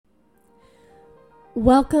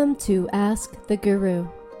Welcome to Ask the Guru,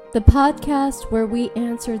 the podcast where we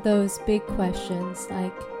answer those big questions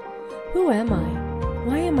like, who am I?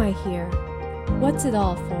 Why am I here? What's it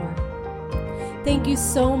all for? Thank you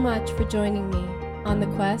so much for joining me on the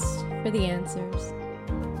quest for the answers.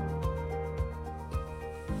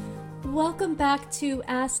 Welcome back to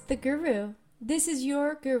Ask the Guru. This is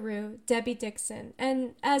your guru, Debbie Dixon,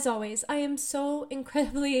 and as always, I am so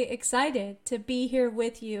incredibly excited to be here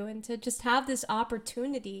with you and to just have this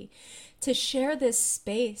opportunity to share this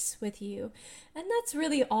space with you. And that's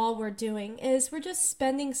really all we're doing, is we're just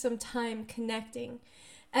spending some time connecting.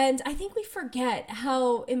 And I think we forget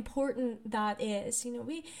how important that is.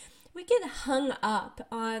 We get hung up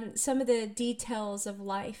on some of the details of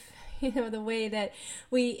life. The way that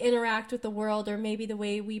we interact with the world, or maybe the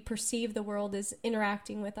way we perceive the world is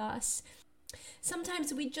interacting with us.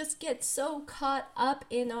 Sometimes we just get so caught up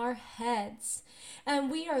in our heads, and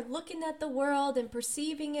we are looking at the world and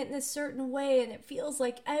perceiving it in a certain way, and it feels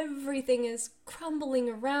like everything is crumbling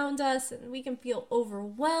around us, and we can feel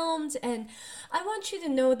overwhelmed. And I want you to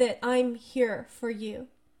know that I'm here for you.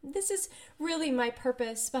 This is really my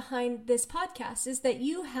purpose behind this podcast, is that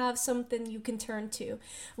you have something you can turn to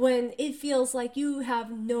when it feels like you have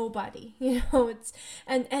nobody.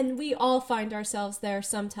 And we all find ourselves there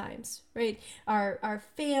sometimes, right? Our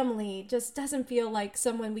family just doesn't feel like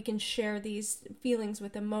someone we can share these feelings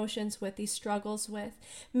with, emotions with, these struggles with.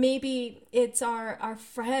 Maybe it's our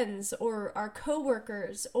friends or our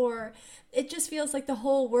coworkers, or it just feels like the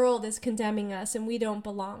whole world is condemning us and we don't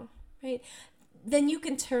belong, right? Then you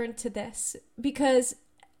can turn to this, because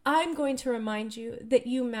I'm going to remind you that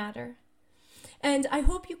you matter. And I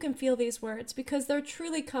hope you can feel these words, because they're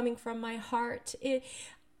truly coming from my heart.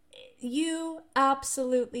 You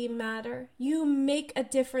absolutely matter. You make a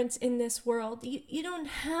difference in this world. You don't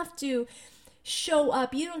have to show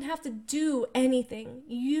up. You don't have to do anything.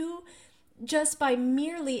 You, just by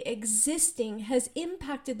merely existing, has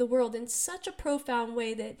impacted the world in such a profound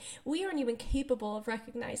way that we aren't even capable of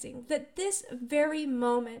recognizing. That this very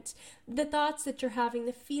moment, the thoughts that you're having,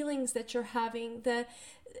 the feelings that you're having,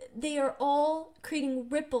 they are all creating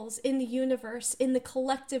ripples in the universe, in the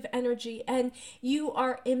collective energy, and you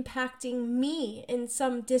are impacting me in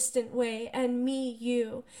some distant way, and me,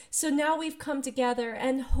 you. So now we've come together,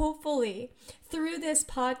 and hopefully through this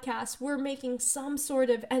podcast, we're making some sort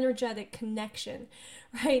of energetic connection,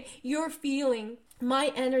 right? You're feeling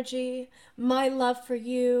my energy, my love for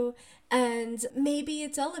you, and maybe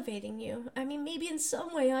it's elevating you. Maybe in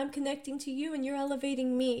some way I'm connecting to you and you're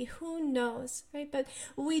elevating me. Who knows, right? But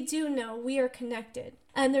we do know we are connected,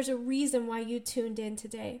 and there's a reason why you tuned in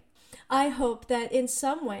today. I hope that in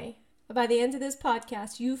some way, by the end of this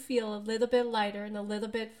podcast, you feel a little bit lighter and a little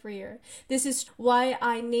bit freer. This is why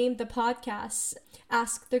I named the podcast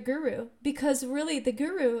Ask the Guru, because really the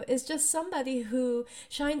guru is just somebody who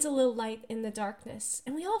shines a little light in the darkness.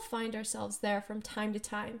 And we all find ourselves there from time to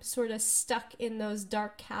time, sort of stuck in those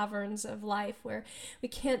dark caverns of life where we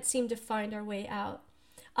can't seem to find our way out.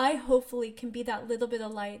 I hopefully can be that little bit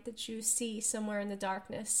of light that you see somewhere in the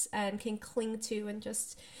darkness and can cling to, and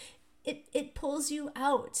just it pulls you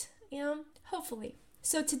out. Hopefully.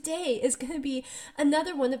 So today is going to be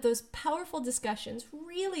another one of those powerful discussions,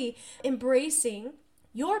 really embracing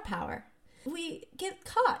your power. We get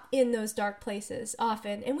caught in those dark places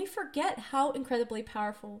often, and we forget how incredibly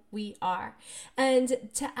powerful we are. And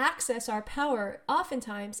to access our power,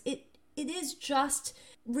 oftentimes it is just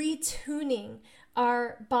retuning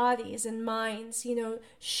our bodies and minds,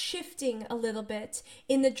 shifting a little bit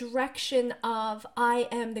in the direction of I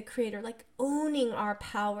am the creator, like owning our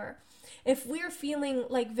power. If we're feeling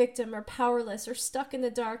like victim or powerless or stuck in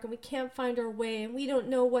the dark and we can't find our way and we don't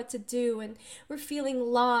know what to do and we're feeling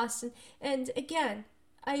lost, and again,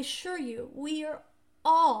 I assure you, we are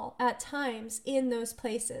all at times in those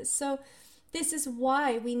places. So this is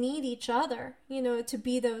why we need each other, to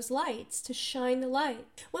be those lights, to shine the light.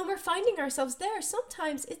 When we're finding ourselves there,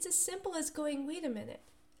 sometimes it's as simple as going, wait a minute,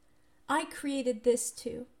 I created this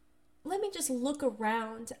too. Let me just look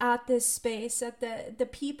around at this space, at the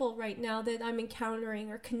people right now that I'm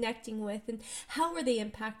encountering or connecting with, and how are they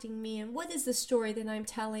impacting me, and what is the story that I'm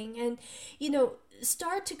telling? And,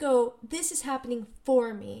 start to go, this is happening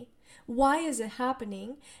for me. Why is it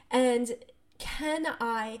happening? And can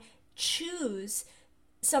I choose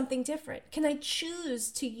something different? Can I choose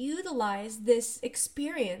to utilize this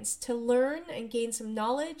experience to learn and gain some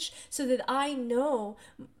knowledge so that I know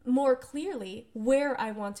more clearly where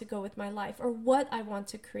I want to go with my life or what I want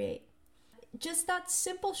to create? Just that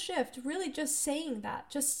simple shift, really just saying that,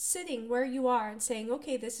 just sitting where you are and saying,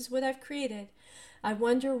 okay, this is what I've created. I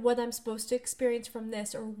wonder what I'm supposed to experience from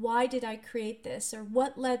this, or why did I create this, or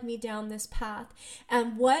what led me down this path,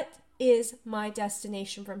 and what is my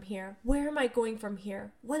destination from here? Where am I going from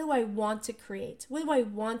here? What do I want to create? What do I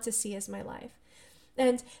want to see as my life?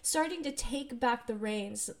 And starting to take back the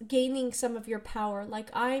reins, gaining some of your power. Like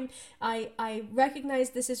I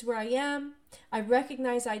recognize this is where I am. I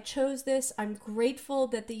recognize I chose this. I'm grateful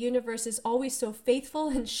that the universe is always so faithful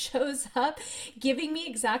and shows up, giving me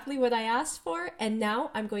exactly what I asked for. And now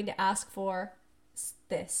I'm going to ask for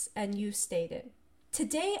this. And you stated.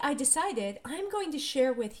 Today I decided I'm going to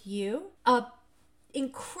share with you a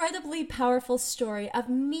incredibly powerful story of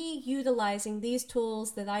me utilizing these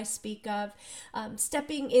tools that I speak of,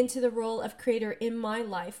 stepping into the role of creator in my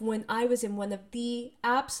life when I was in one of the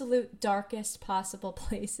absolute darkest possible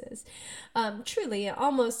places. Truly,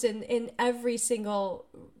 almost in every single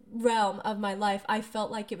realm of my life, I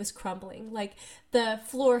felt like it was crumbling. Like the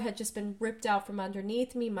floor had just been ripped out from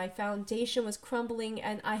underneath me. My foundation was crumbling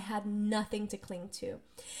and I had nothing to cling to.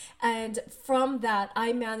 And from that,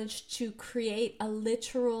 I managed to create a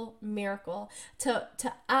literal miracle to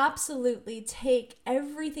absolutely take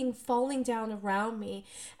everything falling down around me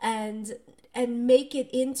and make it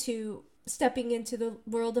into stepping into the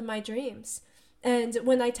world of my dreams. And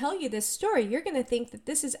when I tell you this story, you're going to think that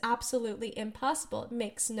this is absolutely impossible. It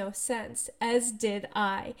makes no sense, as did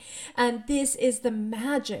I. And this is the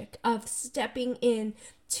magic of stepping in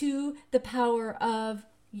to the power of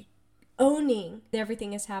owning that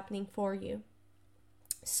everything is happening for you.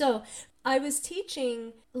 So I was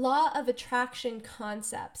teaching law of attraction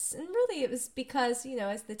concepts, and really it was because,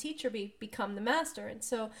 as the teacher, become the master. And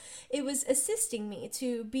so it was assisting me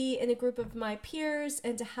to be in a group of my peers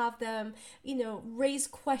and to have them, raise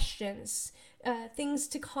questions, things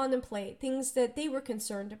to contemplate, things that they were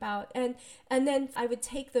concerned about. And then I would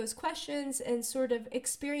take those questions and sort of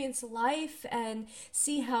experience life and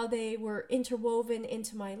see how they were interwoven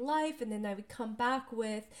into my life. And then I would come back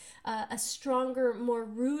with a stronger, more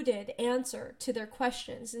rooted answer to their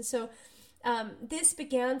questions. And so this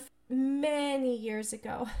began many years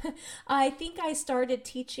ago. I think I started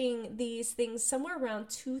teaching these things somewhere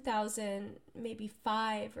around 2000, maybe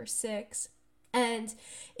 5 or 6. And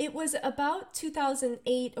it was about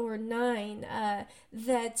 2008 or 9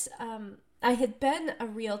 that I had been a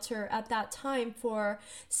realtor at that time for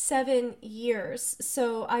 7 years.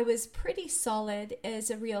 So I was pretty solid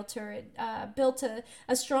as a realtor, built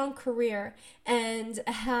a strong career, and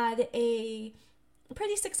had a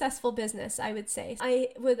pretty successful business, I would say.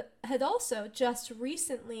 Had also just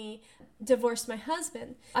recently divorced my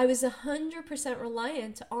husband. I was 100%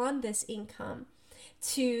 reliant on this income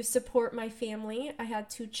to support my family. I had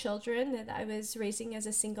 2 children that I was raising as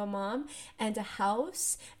a single mom, and a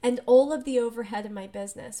house, and all of the overhead of my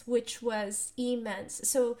business, which was immense.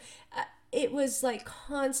 So it was like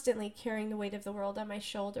constantly carrying the weight of the world on my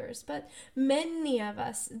shoulders. But many of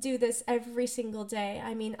us do this every single day.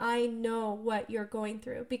 I mean, I know what you're going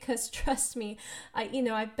through, because trust me,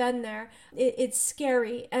 I've been there. It's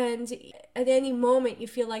scary. And at any moment you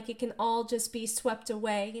feel like it can all just be swept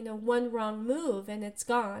away. One wrong move and it's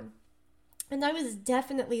gone. And I was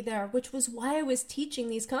definitely there, which was why I was teaching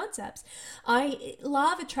these concepts.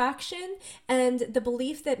 Law of attraction and the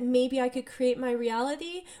belief that maybe I could create my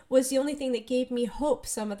reality was the only thing that gave me hope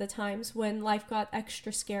some of the times when life got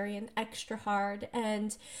extra scary and extra hard.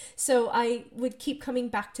 And so I would keep coming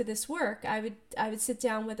back to this work. I would sit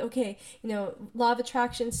down with, okay, law of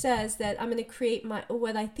attraction says that I'm going to create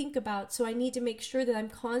what I think about. So I need to make sure that I'm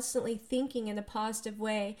constantly thinking in a positive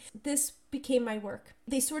way. This became my work.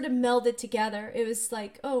 They sort of melded together. It was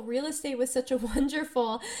like, real estate was such a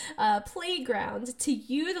wonderful playground to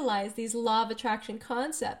utilize these law of attraction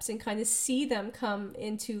concepts and kind of see them come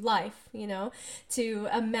into life, to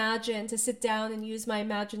imagine, to sit down and use my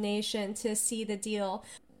imagination to see the deal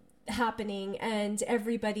happening and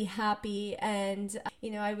everybody happy. And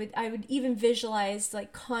I would even visualize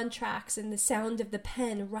like contracts and the sound of the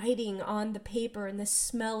pen writing on the paper and the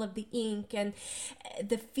smell of the ink and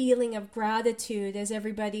the feeling of gratitude as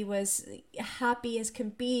everybody was happy as can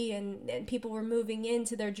be, and people were moving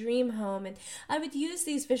into their dream home. And I would use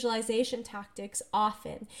these visualization tactics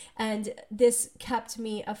often, and this kept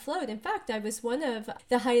me afloat. In fact, I was one of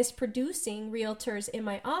the highest producing realtors in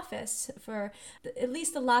my office for at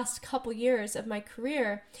least the last couple years of my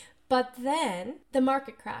career. But then the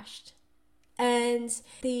market crashed and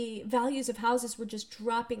the values of houses were just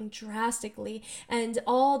dropping drastically, and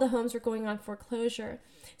all the homes were going on foreclosure.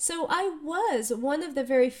 So I was one of the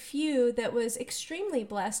very few that was extremely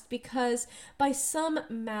blessed because by some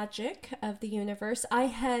magic of the universe, I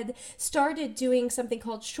had started doing something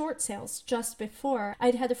called short sales just before.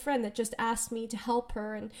 I'd had a friend that just asked me to help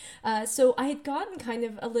her. And so I had gotten kind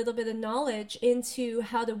of a little bit of knowledge into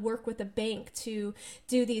how to work with a bank to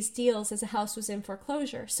do these deals as a house was in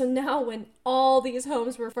foreclosure. So now when all these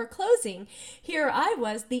homes were foreclosing, here I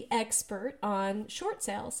was the expert on short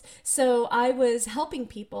sales. So I was helping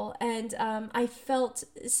people, and I felt,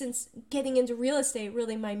 since getting into real estate,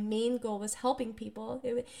 really my main goal was helping people.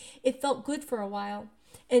 It felt good for a while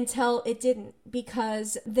until it didn't,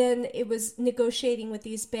 because then it was negotiating with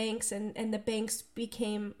these banks, and the banks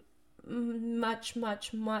became much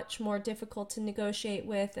more difficult to negotiate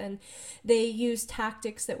with, and they used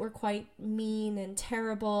tactics that were quite mean and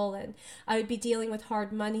terrible, and I would be dealing with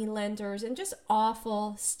hard money lenders and just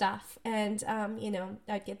awful stuff. And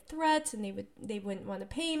I'd get threats, and they wouldn't want to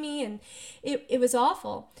pay me, and it was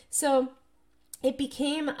awful. So it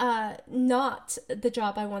became not the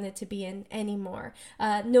job I wanted to be in anymore.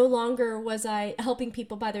 No longer was I helping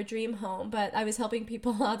people buy their dream home, but I was helping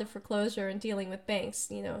people out of foreclosure and dealing with banks.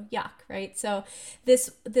 Yuck, right? So this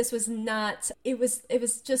was not. It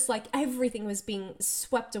was just like everything was being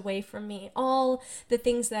swept away from me. All the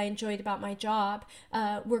things that I enjoyed about my job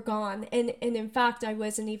were gone, and in fact, I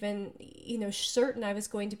wasn't even certain I was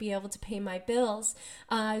going to be able to pay my bills.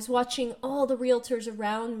 I was watching all the realtors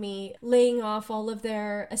around me laying off all of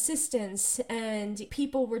their assistants, and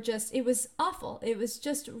people were just, it was awful. It was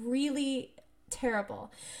just really terrible,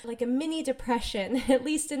 like a mini depression, at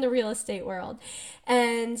least in the real estate world.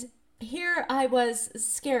 And here I was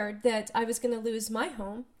scared that I was going to lose my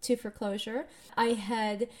home to foreclosure. I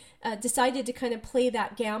had decided to kind of play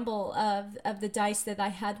that gamble of the dice that I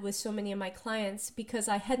had with so many of my clients, because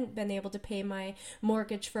I hadn't been able to pay my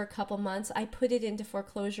mortgage for a couple months. I put it into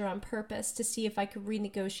foreclosure on purpose to see if I could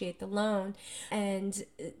renegotiate the loan. And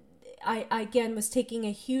I again was taking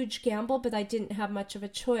a huge gamble, but I didn't have much of a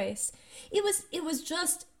choice. It was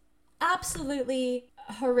just absolutely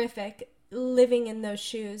horrific living in those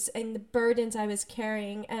shoes and the burdens I was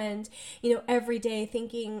carrying, and every day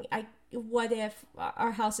thinking, what if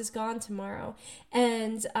our house is gone tomorrow?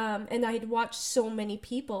 And I had watched so many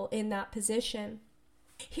people in that position.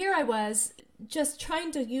 Here I was just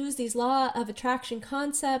trying to use these law of attraction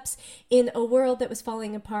concepts in a world that was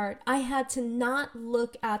falling apart. I had to not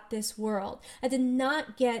look at this world. I did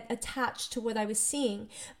not get attached to what I was seeing,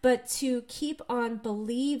 but to keep on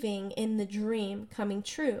believing in the dream coming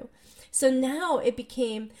true. So now it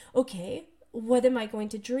became, okay, what am I going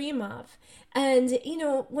to dream of? And,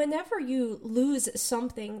 whenever you lose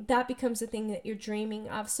something, that becomes the thing that you're dreaming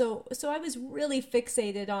of. So I was really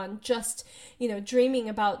fixated on just, dreaming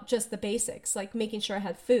about just the basics, like making sure I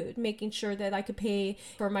had food, making sure that I could pay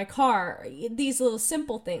for my car, these little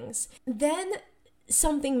simple things. Then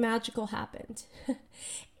something magical happened.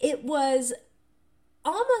 It was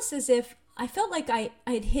almost as if I felt like I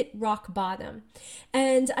had hit rock bottom.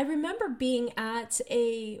 And I remember being at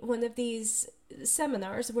one of these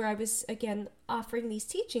seminars where I was, again, offering these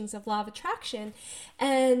teachings of law of attraction.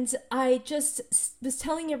 And I just was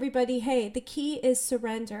telling everybody, hey, the key is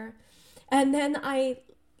surrender. And then I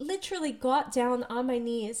literally got down on my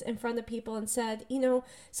knees in front of people and said,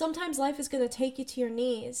 sometimes life is going to take you to your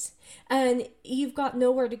knees and you've got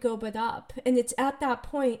nowhere to go but up. And it's at that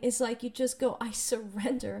point, it's like you just go, I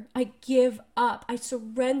surrender, I give up, I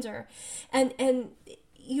surrender. And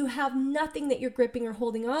you have nothing that you're gripping or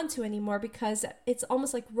holding on to anymore, because it's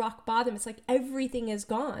almost like rock bottom. It's like everything is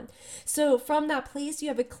gone. So from that place, you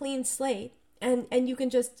have a clean slate, and you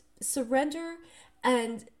can just surrender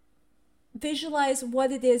and visualize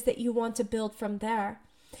what it is that you want to build from there.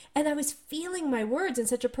 And I was feeling my words in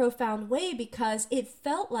such a profound way, because it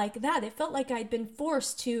felt like that. It felt like I'd been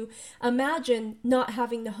forced to imagine not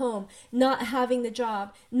having the home, not having the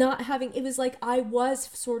job, it was like I was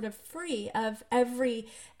sort of free of every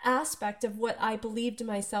aspect of what I believed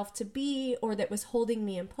myself to be or that was holding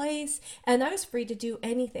me in place. And I was free to do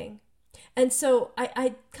anything. And so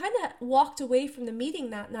I kind of walked away from the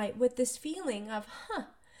meeting that night with this feeling of,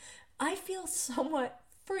 I feel somewhat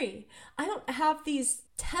free. I don't have these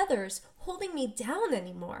tethers holding me down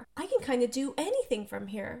anymore. I can kind of do anything from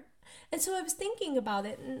here. And so I was thinking about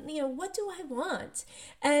it, and, what do I want?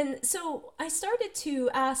 And so I started to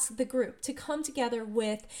ask the group to come together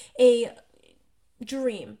with a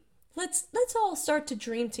dream. Let's all start to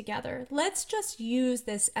dream together. Let's just use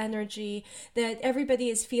this energy that everybody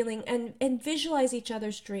is feeling and visualize each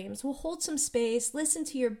other's dreams. We'll hold some space, listen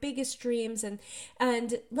to your biggest dreams,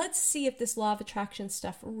 and let's see if this law of attraction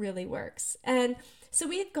stuff really works. And so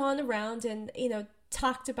we had gone around and,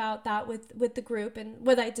 talked about that with the group, and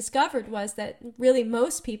what I discovered was that really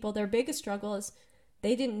most people, their biggest struggle is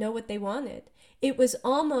they didn't know what they wanted. It was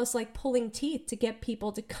almost like pulling teeth to get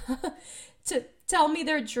people to to tell me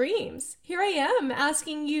their dreams. Here I am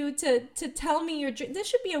asking you to tell me your dream. This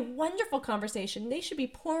should be a wonderful conversation. They should be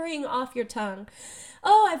pouring off your tongue.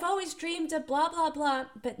 Oh, I've always dreamed of blah, blah, blah.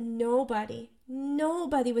 But nobody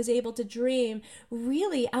was able to dream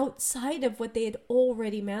really outside of what they had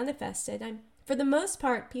already manifested. For the most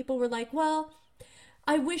part, people were like, well,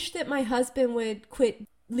 I wish that my husband would quit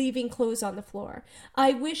leaving clothes on the floor.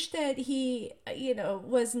 I wish that he,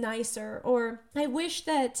 was nicer, or I wish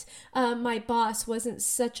that my boss wasn't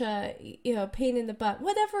such a, pain in the butt,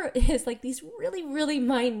 whatever it is, like these really, really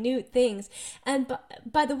minute things. And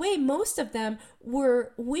by the way, most of them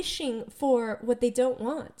were wishing for what they don't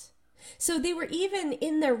want. So they were, even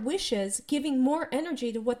in their wishes, giving more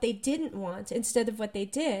energy to what they didn't want instead of what they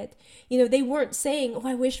did. They weren't saying, oh,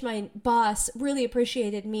 I wish my boss really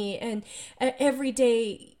appreciated me and every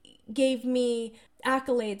day gave me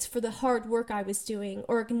accolades for the hard work I was doing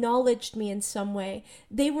or acknowledged me in some way.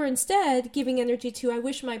 They were instead giving energy to, I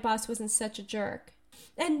wish my boss wasn't such a jerk.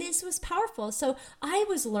 And this was powerful. So I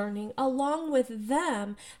was learning along with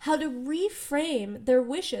them how to reframe their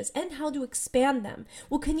wishes and how to expand them.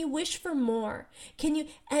 Well, can you wish for more?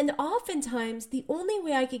 And oftentimes the only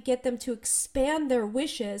way I could get them to expand their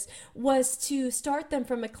wishes was to start them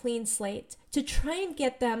from a clean slate, to try and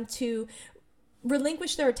get them to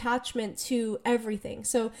relinquish their attachment to everything.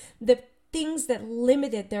 So the things that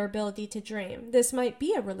limited their ability to dream. This might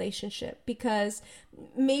be a relationship because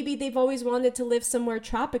maybe they've always wanted to live somewhere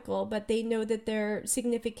tropical, but they know that their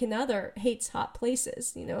significant other hates hot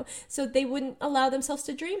places, so they wouldn't allow themselves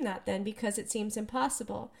to dream that then because it seems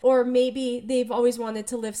impossible. Or maybe they've always wanted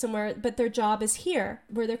to live somewhere, but their job is here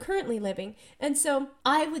where they're currently living. And so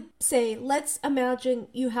I would say, let's imagine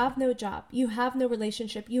you have no job, you have no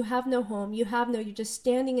relationship, you have no home, you're just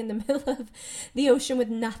standing in the middle of the ocean with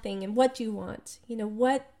nothing. And what do you want?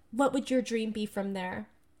 What would your dream be from there?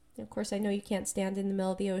 Of course, I know you can't stand in the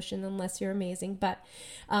middle of the ocean unless you're amazing, but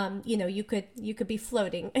you could be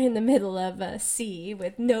floating in the middle of a sea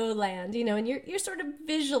with no land, and you're sort of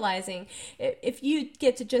visualizing if you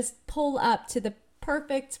get to just pull up to the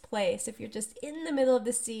perfect place, if you're just in the middle of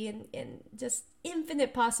the sea and just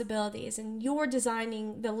infinite possibilities, and you're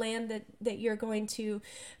designing the land that you're going to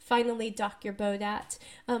finally dock your boat at,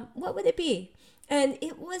 what would it be? And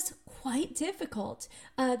it was quite difficult.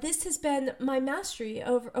 This has been my mastery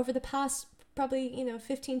over the past probably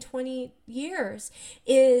 15, 20 years,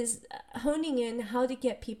 is honing in how to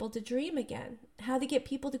get people to dream again, how to get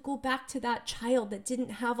people to go back to that child that didn't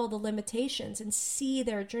have all the limitations and see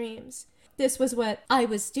their dreams. This was what I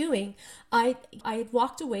was doing. I had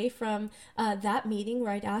walked away from that meeting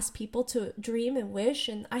where I'd asked people to dream and wish,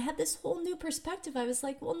 and I had this whole new perspective. I was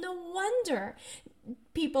like, well, no wonder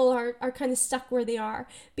people are kind of stuck where they are,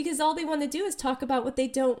 because all they want to do is talk about what they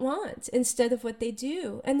don't want instead of what they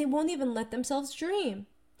do, and they won't even let themselves dream.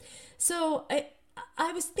 So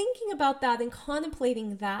I was thinking about that and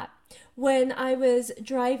contemplating that when I was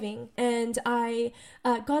driving, and I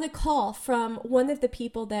got a call from one of the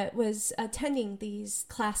people that was attending these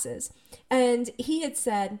classes, and he had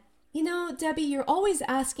said, Debbie, you're always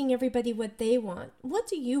asking everybody what they want. What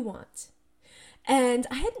do you want? And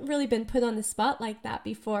I hadn't really been put on the spot like that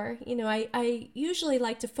before. I usually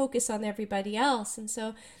like to focus on everybody else. And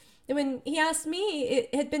so when he asked me,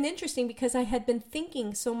 it had been interesting because I had been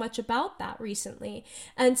thinking so much about that recently.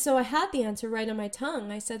 And so I had the answer right on my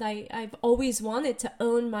tongue. I said, I've always wanted to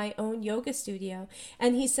own my own yoga studio.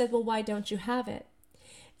 And he said, well, why don't you have it?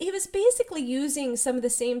 He was basically using some of the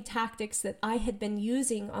same tactics that I had been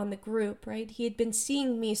using on the group, right? He had been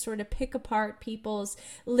seeing me sort of pick apart people's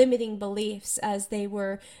limiting beliefs as they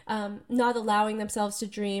were not allowing themselves to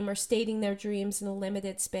dream or stating their dreams in a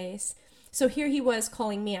limited space. So here he was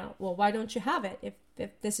calling me out. Well, why don't you have it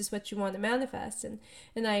if this is what you want to manifest? And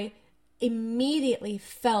I immediately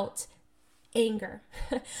felt anger.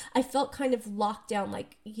 I felt kind of locked down,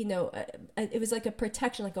 like, it was like a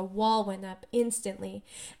protection, like a wall went up instantly.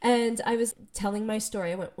 And I was telling my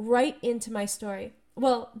story. I went right into my story.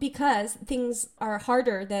 Well, because things are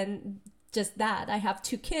harder than just that. I have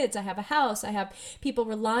 2 kids. I have a house. I have people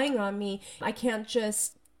relying on me. I can't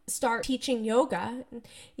just start teaching yoga.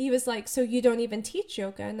 He was like, so you don't even teach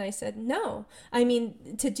yoga? And I said, no. I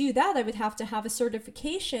mean, to do that, I would have to have a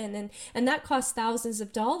certification, and that costs thousands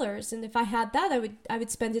of dollars. And if I had that, I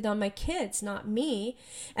would spend it on my kids, not me.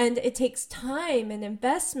 And it takes time and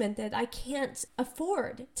investment that I can't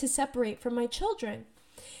afford to separate from my children.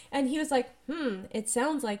 And he was like, it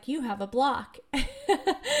sounds like you have a block.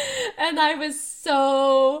 And I was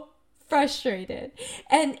so frustrated.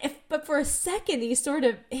 But for a second, he sort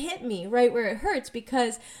of hit me right where it hurts,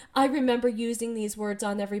 because I remember using these words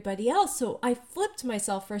on everybody else. So I flipped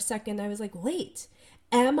myself for a second. I was like, wait,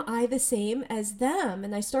 am I the same as them?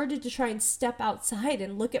 And I started to try and step outside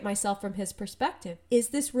and look at myself from his perspective. Is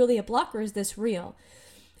this really a block, or is this real?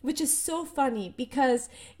 Which is so funny, because,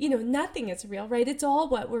 nothing is real, right? It's all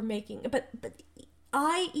what we're making. But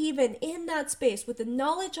I, even in that space, with the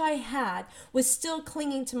knowledge I had, was still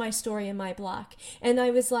clinging to my story and my block. And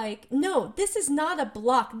I was like, no, this is not a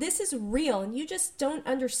block. This is real. And you just don't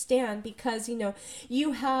understand, because,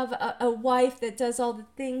 you have a wife that does all the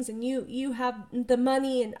things, and you have the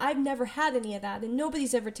money, and I've never had any of that. And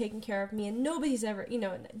nobody's ever taken care of me, and nobody's ever,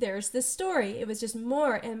 there's this story. It was just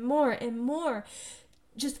more and more and more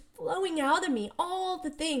just flowing out of me, all the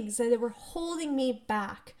things that were holding me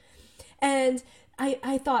back. And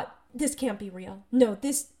I thought, this can't be real. No,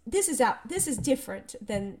 this is different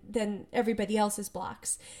than everybody else's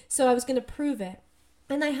blocks. So I was going to prove it.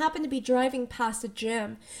 And I happened to be driving past a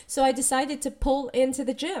gym. So I decided to pull into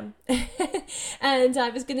the gym. And I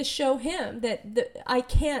was going to show him that I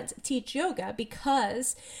can't teach yoga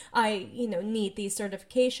because I, need these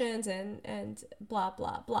certifications and blah,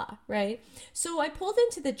 blah, blah, right? So I pulled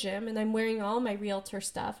into the gym, and I'm wearing all my realtor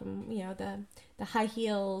stuff, and, the high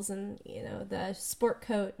heels and, the sport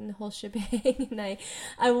coat and the whole shebang. And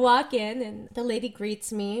I walk in, and the lady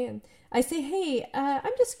greets me, and I say, hey,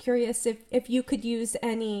 I'm just curious if you could use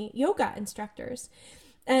any yoga instructors.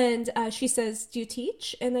 And she says, do you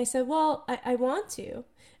teach? And I said, well, I want to.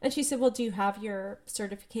 And she said, well, do you have your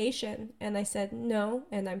certification? And I said, no.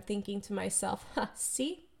 And I'm thinking to myself,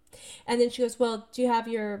 see? And then she goes, well, do you have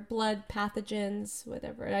your blood pathogens,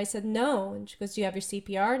 whatever? And I said, no. And she goes, do you have your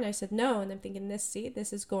CPR? And I said, no. And I'm thinking, this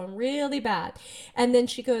is going really bad. And then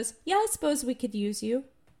she goes, yeah, I suppose we could use you.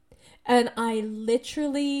 And I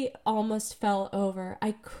literally almost fell over.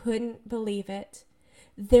 I couldn't believe it.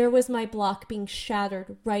 There was my block being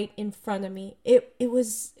shattered right in front of me. It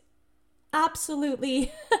was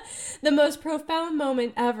absolutely the most profound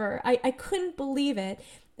moment ever. I couldn't believe it.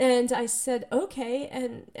 And I said, okay.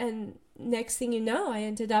 And next thing you know, I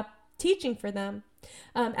ended up teaching for them.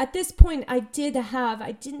 At this point, I didn't have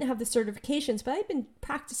the certifications, but I'd been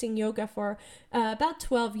practicing yoga for about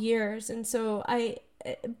 12 years. And so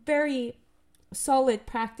very solid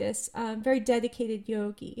practice, very dedicated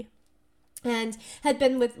yogi, and had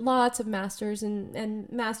been with lots of masters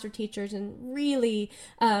and master teachers, and really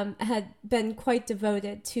had been quite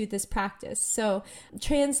devoted to this practice. So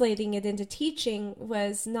translating it into teaching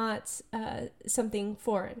was not something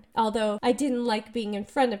foreign, although I didn't like being in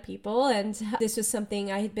front of people, and this was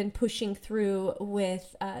something I had been pushing through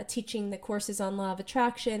with teaching the courses on Law of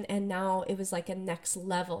Attraction, and now it was like a next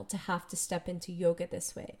level to have to step into yoga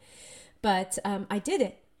this way. But I did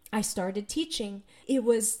it. I started teaching. It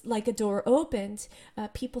was like a door opened.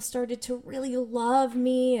 People started to really love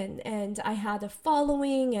me, and I had a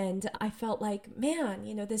following, and I felt like, man,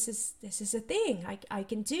 this is a thing I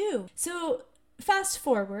can do. So fast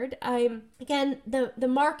forward, the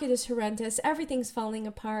market is horrendous. Everything's falling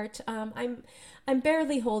apart. I'm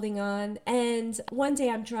barely holding on. And one day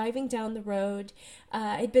I'm driving down the road.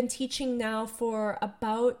 I'd been teaching now for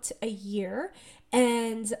about a year,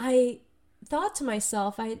 and I thought to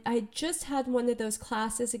myself, I just had one of those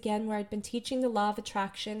classes again where I'd been teaching the Law of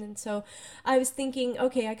Attraction. And so I was thinking,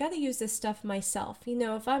 okay, I got to use this stuff myself.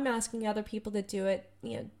 If I'm asking other people to do it,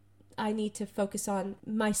 I need to focus on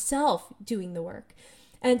myself doing the work.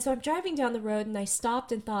 And so I'm driving down the road, and I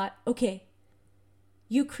stopped and thought, okay,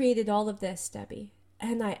 you created all of this, Debbie.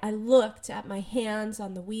 And I looked at my hands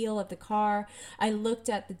on the wheel of the car. I looked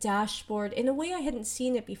at the dashboard in a way I hadn't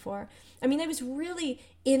seen it before. I mean, I was really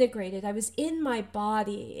integrated. I was in my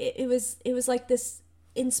body. It was like this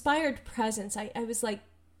inspired presence. I was like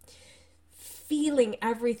feeling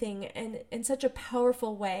everything in such a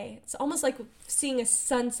powerful way. It's almost like seeing a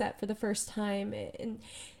sunset for the first time. And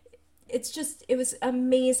it was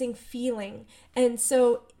amazing feeling. And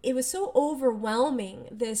so it was so overwhelming,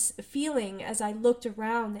 this feeling, as I looked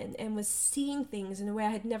around and was seeing things in a way I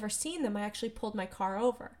had never seen them. I actually pulled my car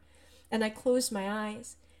over, and I closed my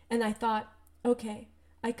eyes, and I thought, okay,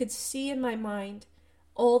 I could see in my mind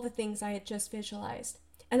all the things I had just visualized.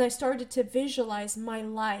 And I started to visualize my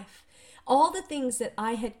life, all the things that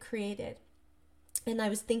I had created. And I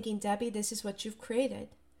was thinking, Debbie, this is what you've created.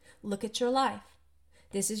 Look at your life.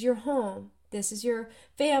 This is your home. This is your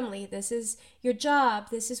family. This is your job.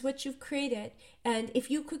 This is what you've created. And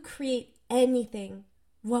if you could create anything,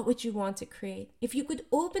 what would you want to create? If you could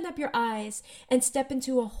open up your eyes and step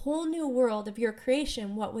into a whole new world of your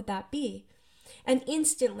creation, what would that be? And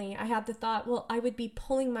instantly I had the thought, well, I would be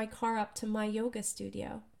pulling my car up to my yoga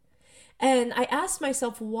studio. And I asked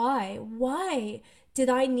myself, why? Why did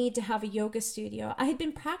I need to have a yoga studio? I had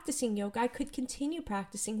been practicing yoga. I could continue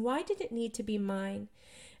practicing. Why did it need to be mine?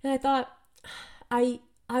 And I thought, I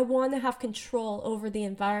want to have control over the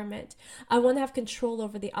environment. I want to have control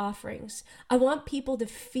over the offerings. I want people to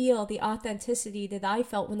feel the authenticity that I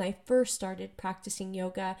felt when I first started practicing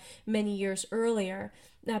yoga many years earlier,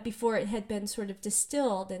 before it had been sort of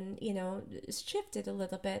distilled and, shifted a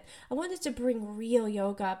little bit. I wanted to bring real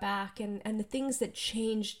yoga back and the things that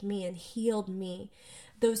changed me and healed me,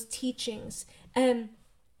 those teachings. And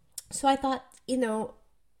so I thought,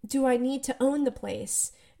 do I need to own the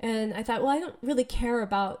place? And I thought, well, I don't really care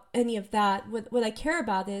about any of that. What I care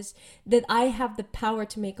about is that I have the power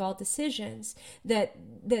to make all decisions, that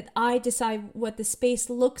I decide what the space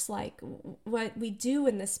looks like, what we do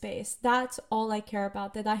in the space. That's all I care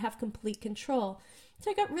about, that I have complete control. So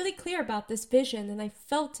I got really clear about this vision and I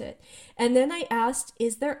felt it. And then I asked,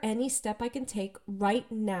 is there any step I can take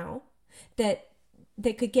right now that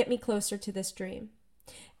could get me closer to this dream?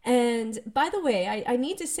 And by the way, I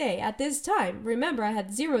need to say at this time, remember, I had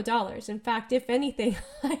 $0. In fact, if anything,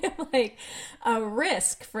 I am like a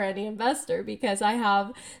risk for any investor because I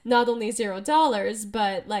have not only $0,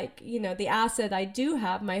 but the asset I do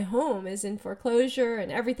have, my home, is in foreclosure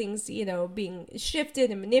and everything's, being shifted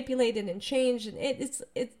and manipulated and changed.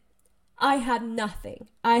 And I had nothing.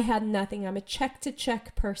 I'm a check to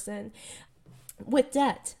check person with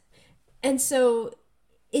debt. And so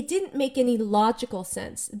it didn't make any logical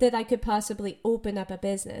sense that I could possibly open up a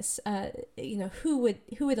business. Who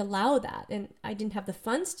would allow that? And I didn't have the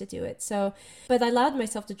funds to do it. So, but I allowed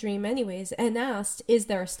myself to dream anyways and asked, is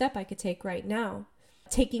there a step I could take right now?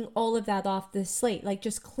 Taking all of that off the slate, like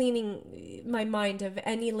just cleaning my mind of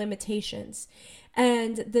any limitations.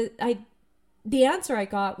 And the answer I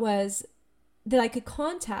got was that I could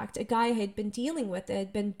contact a guy I had been dealing with that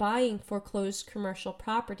had been buying foreclosed commercial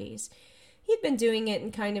properties. He'd been doing it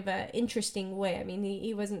in kind of an interesting way. I mean,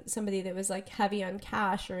 he wasn't somebody that was like heavy on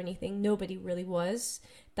cash or anything. Nobody really was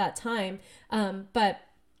that time. But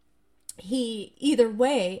either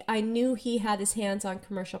way, I knew he had his hands on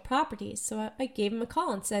commercial properties. So I gave him a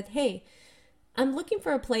call and said, hey, I'm looking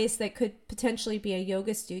for a place that could potentially be a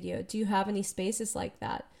yoga studio. Do you have any spaces like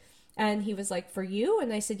that? And he was like, for you?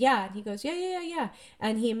 And I said, yeah. And he goes, yeah.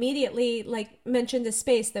 And he immediately mentioned a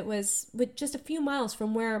space that was just a few miles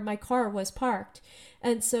from where my car was parked.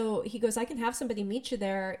 And so he goes, I can have somebody meet you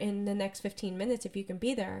there in the next 15 minutes if you can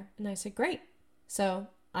be there. And I said, great. So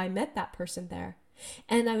I met that person there.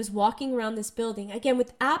 And I was walking around this building, again,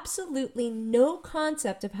 with absolutely no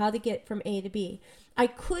concept of how to get from A to B. I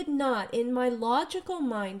could not, in my logical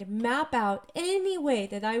mind, map out any way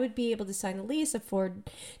that I would be able to sign a lease, afford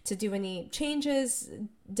to do any changes,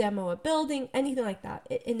 demo a building, anything like that.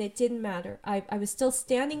 And it didn't matter. I was still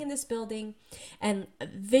standing in this building and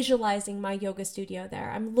visualizing my yoga studio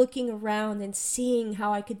there. I'm looking around and seeing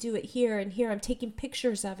how I could do it here and here. I'm taking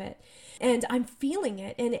pictures of it. And I'm feeling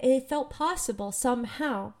it. And it felt possible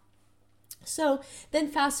somehow. So then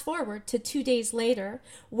fast forward to 2 days later,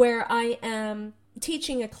 where I am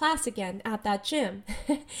teaching a class again at that gym.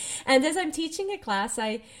 And as I'm teaching a class,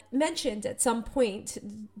 I mentioned at some point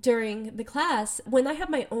during the class, when I have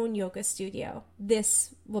my own yoga studio,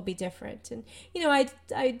 this will be different. And,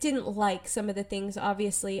 I didn't like some of the things,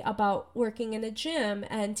 obviously, about working in a gym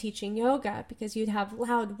and teaching yoga, because you'd have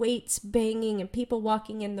loud weights banging and people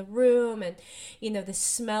walking in the room and, the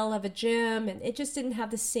smell of a gym. And it just didn't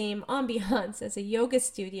have the same ambiance as a yoga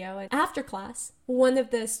studio. And after class, one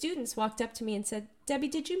of the students walked up to me and said, Debbie,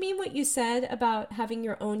 did you mean what you said about having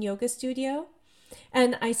your own yoga studio?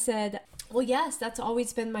 And I said, well, yes, that's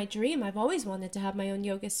always been my dream. I've always wanted to have my own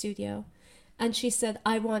yoga studio. And she said,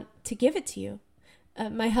 I want to give it to you.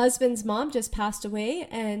 My husband's mom just passed away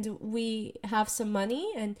and we have some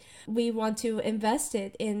money and we want to invest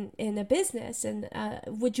it in a business. And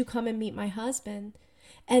would you come and meet my husband?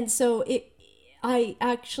 And so I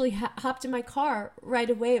actually hopped in my car right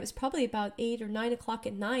away. It was probably about 8 or 9 o'clock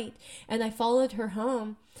at night. And I followed her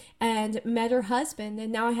home and met her husband.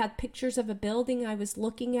 And now I had pictures of a building I was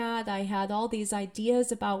looking at. I had all these ideas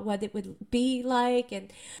about what it would be like.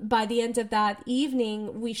 And by the end of that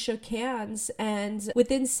evening, we shook hands. And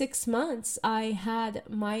within 6 months, I had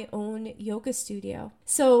my own yoga studio.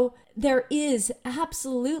 So there is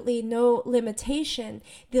absolutely no limitation.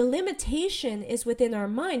 The limitation is within our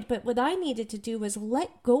mind. But what I needed to do was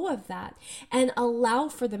let go of that and allow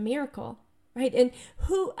for the miracle. right? And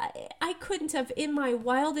I couldn't have, in my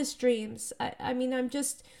wildest dreams, I mean, I'm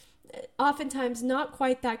just oftentimes not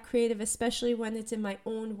quite that creative, especially when it's in my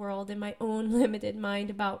own world, in my own limited mind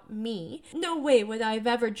about me. No way would I have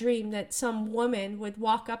ever dreamed that some woman would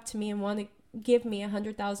walk up to me and want to give me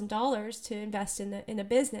 $100,000 to invest in a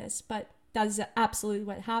business, but that is absolutely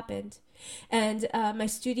what happened. And my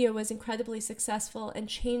studio was incredibly successful and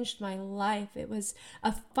changed my life. It was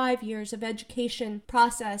a 5 years of education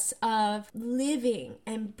process of living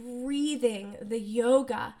and breathing the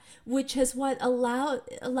yoga, which is what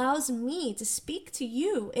allows me to speak to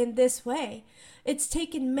you in this way. It's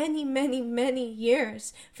taken many, many, many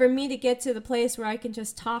years for me to get to the place where I can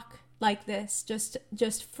just talk like this,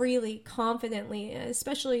 just freely, confidently,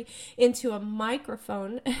 especially into a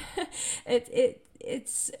microphone.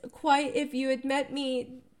 It's quite, if you had met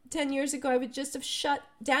me 10 years ago, I would just have shut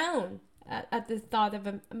down at the thought of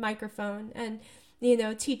a microphone. And,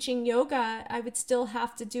 teaching yoga, I would still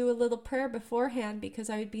have to do a little prayer beforehand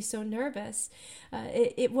because I would be so nervous.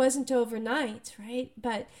 It wasn't overnight, right?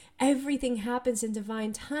 But everything happens in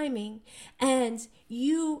divine timing. And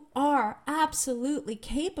you are absolutely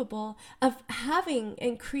capable of having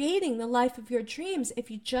and creating the life of your dreams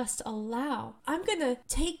if you just allow. I'm going to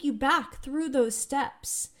take you back through those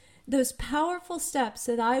steps. Those powerful steps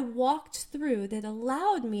that I walked through that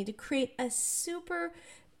allowed me to create a super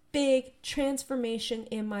big transformation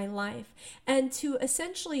in my life and to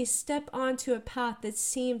essentially step onto a path that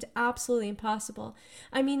seemed absolutely impossible.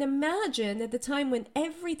 I mean, imagine at the time when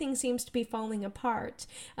everything seems to be falling apart,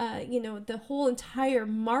 the whole entire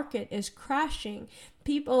market is crashing.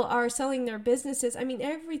 People are selling their businesses. I mean,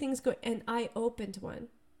 everything's going, and I opened one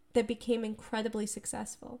that became incredibly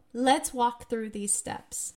successful. Let's walk through these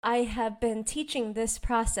steps. I have been teaching this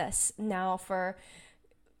process now for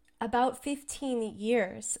about 15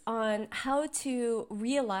 years on how to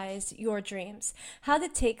realize your dreams, how to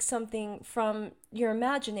take something from your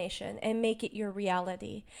imagination and make it your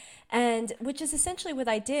reality. And which is essentially what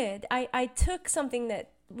I did. I took something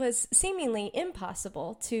that was seemingly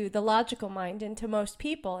impossible to the logical mind and to most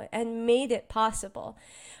people and made it possible.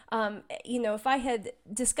 If I had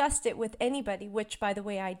discussed it with anybody, which by the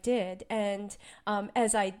way I did, and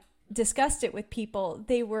as I discussed it with people,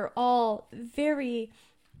 they were all very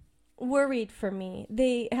worried for me.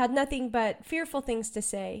 They had nothing but fearful things to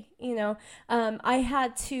say. I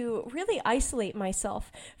had to really isolate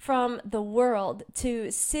myself from the world to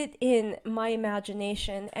sit in my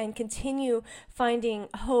imagination and continue finding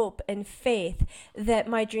hope and faith that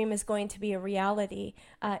my dream is going to be a reality,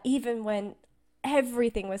 even when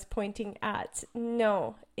everything was pointing at,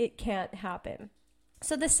 no, it can't happen.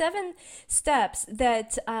 So the 7 steps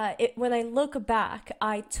that when I look back,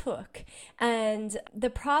 I took, and the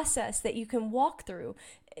process that you can walk through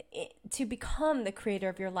to become the creator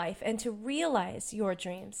of your life and to realize your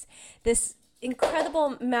dreams, this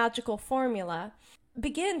incredible magical formula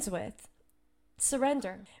begins with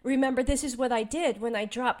surrender. Remember, this is what I did when I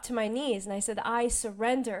dropped to my knees and I said, I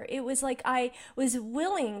surrender. It was like I was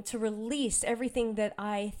willing to release everything that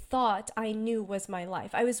I thought I knew was my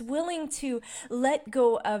life. I was willing to let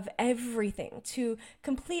go of everything, to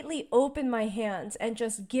completely open my hands and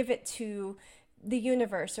just give it to the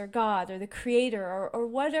universe or God or the creator or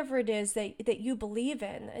whatever it is that you believe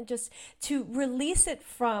in, and just to release it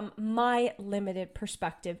from my limited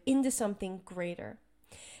perspective into something greater.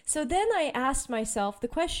 So then I asked myself the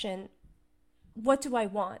question, what do I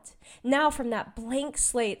want? Now from that blank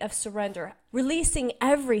slate of surrender, releasing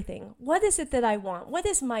everything, what is it that I want? What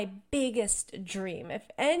is my biggest dream? If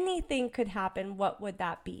anything could happen, what would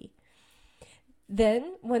that be?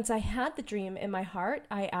 Then once I had the dream in my heart,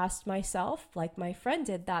 I asked myself, like my friend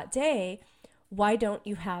did that day, why don't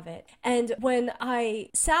you have it? And when I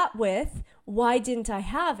sat with, why didn't I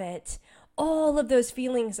have it? All of those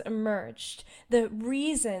feelings emerged, the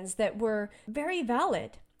reasons that were very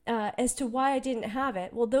valid as to why I didn't have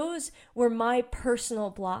it. Well, those were my personal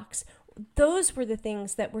blocks. Those were the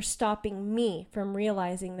things that were stopping me from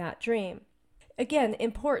realizing that dream. Again,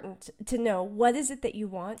 important to know, what is it that you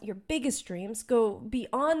want? Your biggest dreams go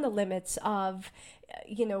beyond the limits of,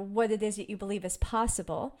 what it is that you believe is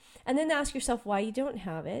possible. And then ask yourself why you don't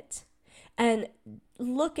have it. And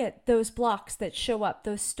look at those blocks that show up,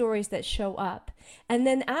 those stories that show up. And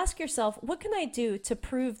then ask yourself, what can I do to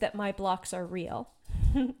prove that my blocks are real?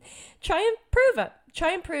 Try and prove it.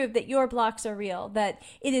 Try and prove that your blocks are real, that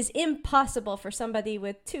it is impossible for somebody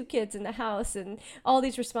with 2 kids in the house and all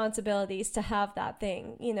these responsibilities to have that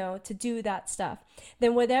thing, to do that stuff.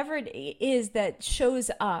 Then whatever it is that shows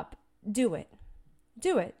up, do it.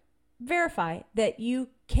 Do it. Verify that you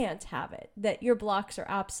can't have it, that your blocks are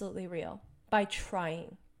absolutely real by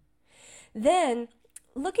trying. Then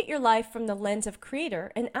look at your life from the lens of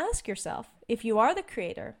creator and ask yourself, if you are the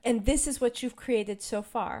creator and this is what you've created so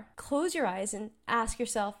far, close your eyes and ask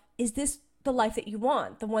yourself, is this the life that you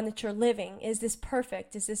want, the one that you're living? Is this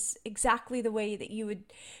perfect? Is this exactly the way that you would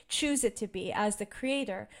choose it to be as the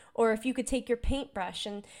creator? Or if you could take your paintbrush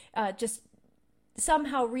and just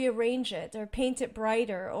somehow rearrange it or paint it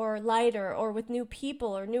brighter or lighter or with new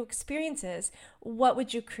people or new experiences, what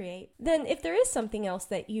would you create? Then if there is something else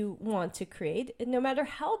that you want to create, no matter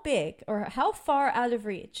how big or how far out of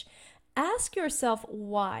reach, ask yourself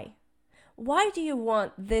why. Why do you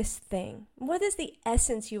want this thing? What is the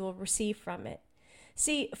essence you will receive from it?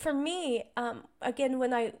 See, for me, again,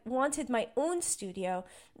 when I wanted my own studio,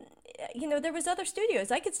 there was other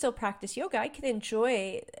studios. I could still practice yoga. I could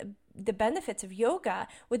enjoy the benefits of yoga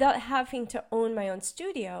without having to own my own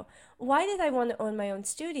studio. Why did I want to own my own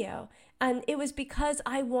studio? And it was because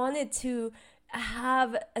I wanted to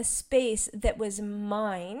have a space that was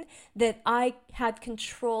mine, that I had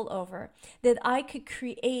control over, that I could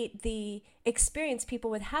create the experience people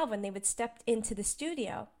would have when they would step into the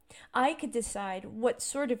studio. I could decide what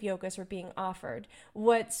sort of yogas were being offered,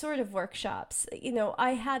 what sort of workshops.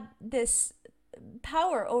 I had this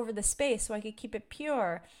power over the space so I could keep it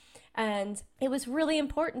pure. And it was really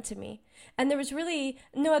important to me. And there was really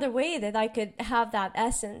no other way that I could have that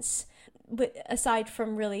essence, but aside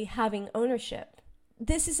from really having ownership.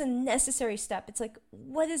 This is a necessary step. It's like,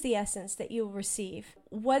 what is the essence that you'll receive?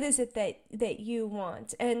 What is it that you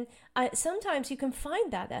want? And sometimes you can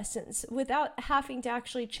find that essence without having to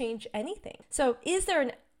actually change anything. So is there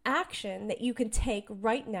an action that you can take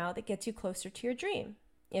right now that gets you closer to your dream?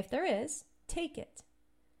 If there is, take it.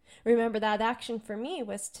 Remember, that action for me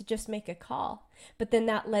was to just make a call, but then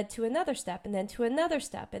that led to another step and then to another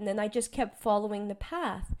step. And then I just kept following the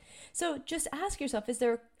path. So just ask yourself, is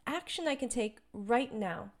there action I can take right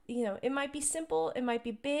now? It might be simple, it might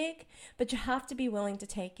be big, but you have to be willing to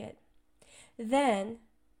take it. Then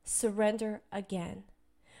surrender again.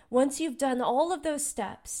 Once you've done all of those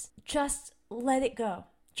steps, just let it go.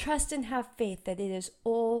 Trust and have faith that it is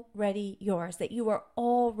already yours, that you are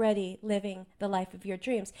already living the life of your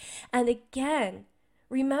dreams. And again,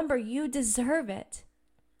 remember, you deserve it.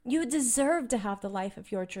 You deserve to have the life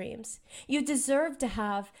of your dreams. You deserve to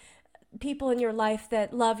have people in your life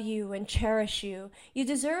that love you and cherish you. You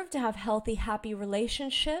deserve to have healthy, happy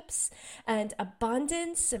relationships and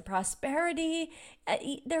abundance and prosperity.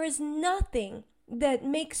 There is nothing that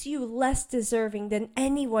makes you less deserving than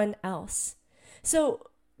anyone else. So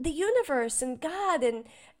the universe and God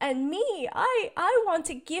and me, I want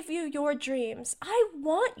to give you your dreams. I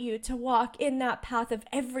want you to walk in that path of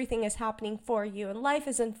everything is happening for you and life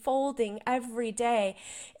is unfolding every day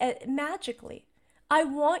magically. I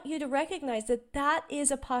want you to recognize that that is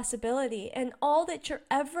a possibility, and all that you're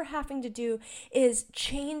ever having to do is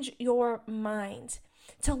change your mind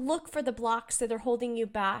to look for the blocks that are holding you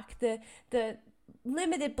back, the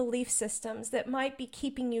limited belief systems that might be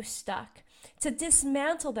keeping you stuck, to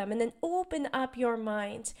dismantle them and then open up your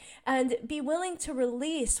mind and be willing to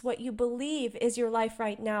release what you believe is your life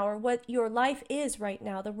right now, or what your life is right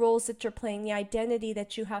now, the roles that you're playing, the identity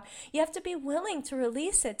that you have. You have to be willing to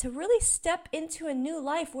release it, to really step into a new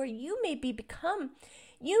life where you may become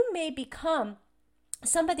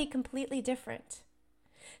somebody completely different.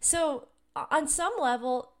 So on some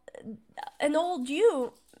level, an old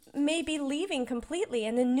you may be leaving completely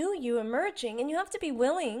and a new you emerging, and you have to be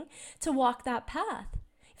willing to walk that path.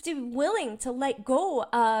 You have to be willing to let go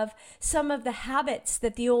of some of the habits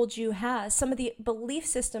that the old you has, some of the belief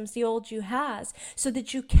systems the old you has, so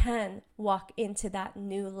that you can walk into that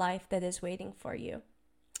new life that is waiting for you.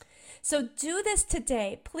 So do this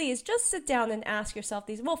today. Please just sit down and ask yourself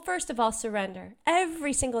these. Well, first of all, surrender.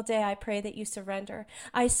 Every single day I pray that you surrender.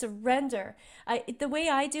 I surrender. The way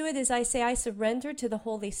I do it is I say I surrender to the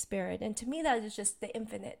Holy Spirit. And to me, that is just the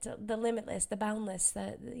infinite, the limitless, the boundless,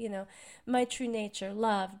 my true nature,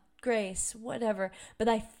 love, grace, whatever, but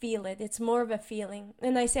I feel it. It's more of a feeling.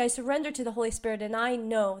 And I say I surrender to the Holy Spirit, and I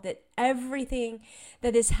know that everything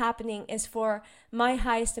that is happening is for my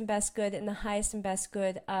highest and best good and the highest and best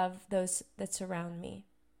good of those that surround me.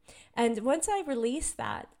 And once I release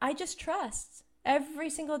that, I just trust.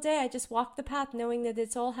 Every single day I just walk the path knowing that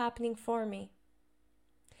it's all happening for me.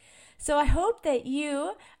 So I hope that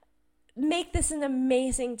you make this an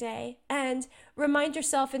amazing day and remind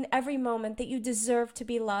yourself in every moment that you deserve to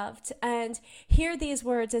be loved, and hear these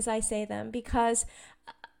words as I say them, because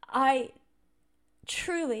I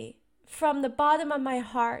truly, from the bottom of my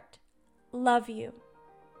heart, love you.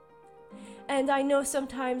 And I know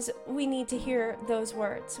sometimes we need to hear those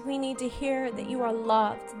words. We need to hear that you are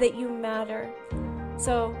loved, that you matter.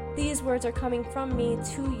 So these words are coming from me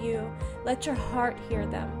to you. Let your heart hear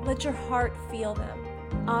them. Let your heart feel them.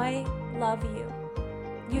 I love you.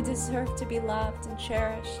 You deserve to be loved and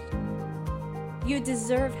cherished. You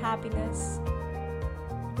deserve happiness.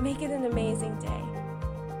 Make it an amazing day.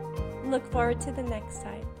 Look forward to the next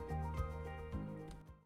time.